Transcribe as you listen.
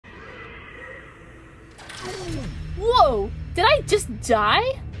Whoa! Did I just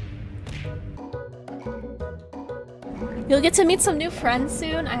die? You'll get to meet some new friends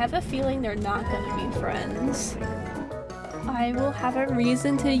soon. I have a feeling they're not gonna be friends. I will have a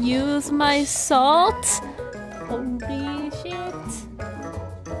reason to use my salt. Holy shit.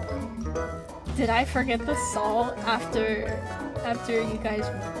 Did I forget the salt after you guys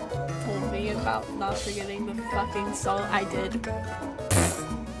told me about not forgetting the fucking salt? I did.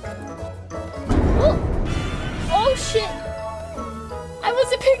 Oh! Oh shit! I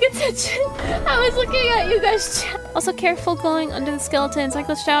wasn't paying attention! I was looking at you guys chat. Also careful going under the skeletons. I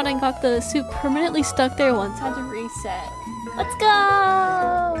glitched out and got the soup permanently stuck there once. Had to reset. Let's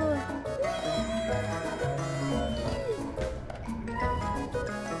go!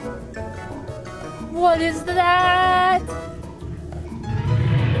 What is that?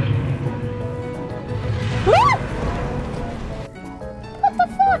 Ah! What the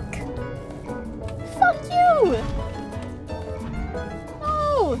fuck? Fuck you!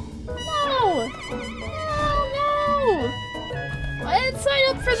 No! No! No! I didn't sign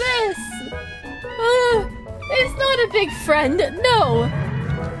up for this! It's not a big friend! No!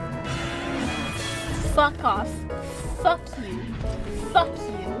 Fuck off. Fuck you. Fuck you.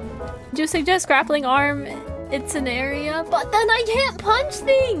 Do you suggest grappling arm? It's an area, but then I can't punch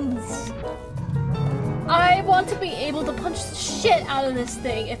things! I want to be able to punch the shit out of this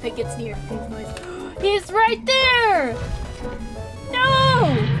thing if it gets near these noises. He's right there!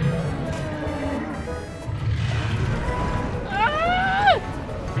 No! Ah!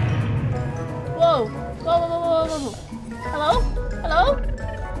 Whoa. Whoa, whoa, whoa, whoa, whoa. Hello? Hello?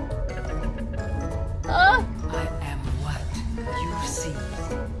 I am what you see.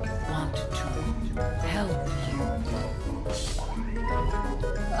 Want to help you.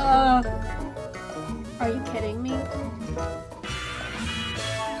 Are you kidding me?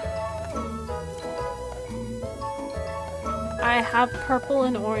 I have purple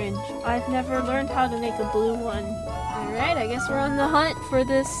and orange. I've never learned how to make a blue one. Alright, I guess we're on the hunt for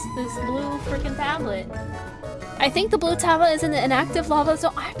this blue freaking tablet. I think the blue tablet is in the inactive lava,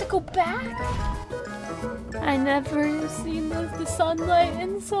 so I have to go back. I never seen the sunlight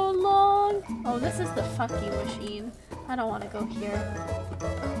in so long. Oh, this is the fuck you machine. I don't want to go here.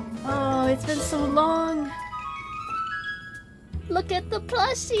 Oh, it's been so long. Look at the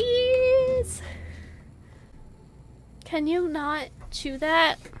plushies. Can you not chew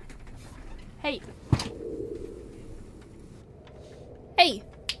that? Hey. Hey.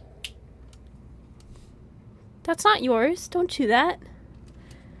 That's not yours. Don't chew that.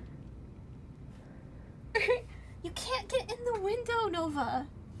 You can't get in the window, Nova.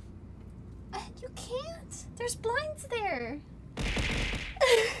 You can't. There's blinds there.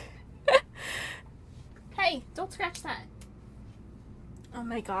 Hey, don't scratch that. Oh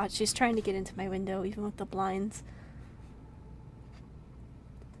my god, she's trying to get into my window even with the blinds.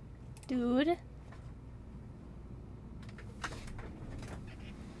 Dude.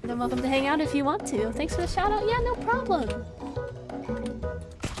 You're welcome to hang out if you want to. Thanks for the shout out. Yeah, no problem.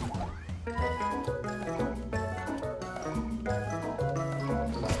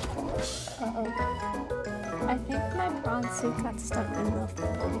 Uh-oh. I think my prawn suit got stuck in the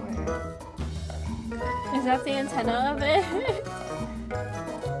floor. Is that the antenna of it?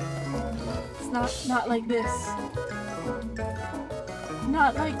 It's not like this.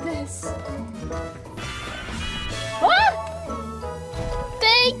 Not like this. Ah!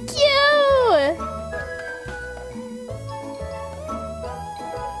 Thank you!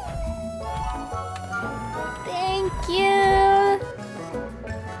 Thank you!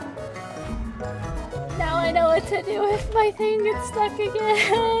 Now I know what to do if my thing gets stuck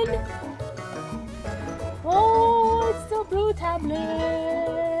again. Oh, it's the blue tablet.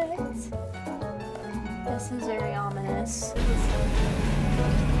 This is very ominous.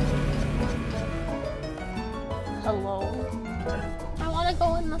 Hello. I want to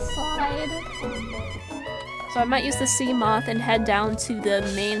go in the slide. So I might use the sea moth and head down to the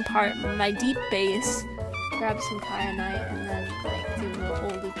main part, my deep base, grab some kyanite, and then like do the whole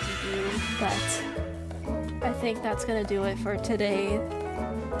loop-de-doo. But I think that's gonna do it for today,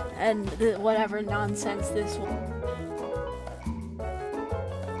 and whatever nonsense this will.